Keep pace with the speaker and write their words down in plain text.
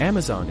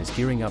Amazon is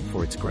gearing up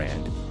for its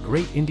grand,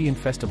 Great Indian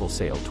Festival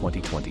Sale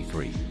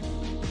 2023.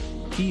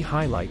 Key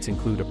highlights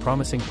include a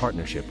promising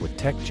partnership with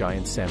tech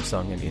giants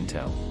Samsung and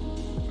Intel.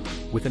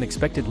 With an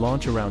expected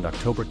launch around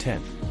October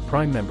 10th,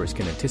 Prime members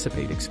can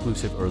anticipate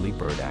exclusive early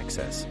bird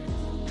access.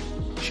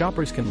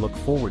 Shoppers can look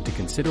forward to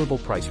considerable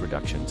price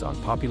reductions on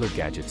popular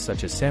gadgets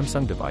such as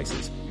Samsung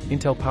devices,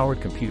 Intel-powered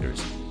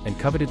computers, and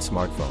coveted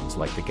smartphones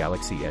like the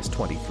Galaxy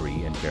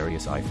S23 and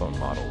various iPhone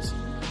models.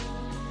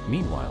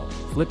 Meanwhile,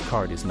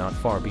 Flipkart is not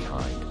far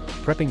behind,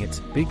 prepping its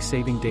Big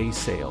Saving Days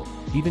sale,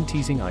 even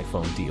teasing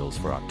iPhone deals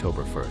for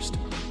October 1st.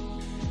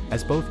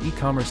 As both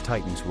e-commerce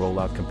titans roll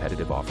out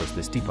competitive offers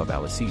this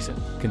Deepavali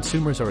season,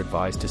 consumers are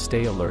advised to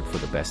stay alert for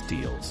the best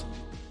deals.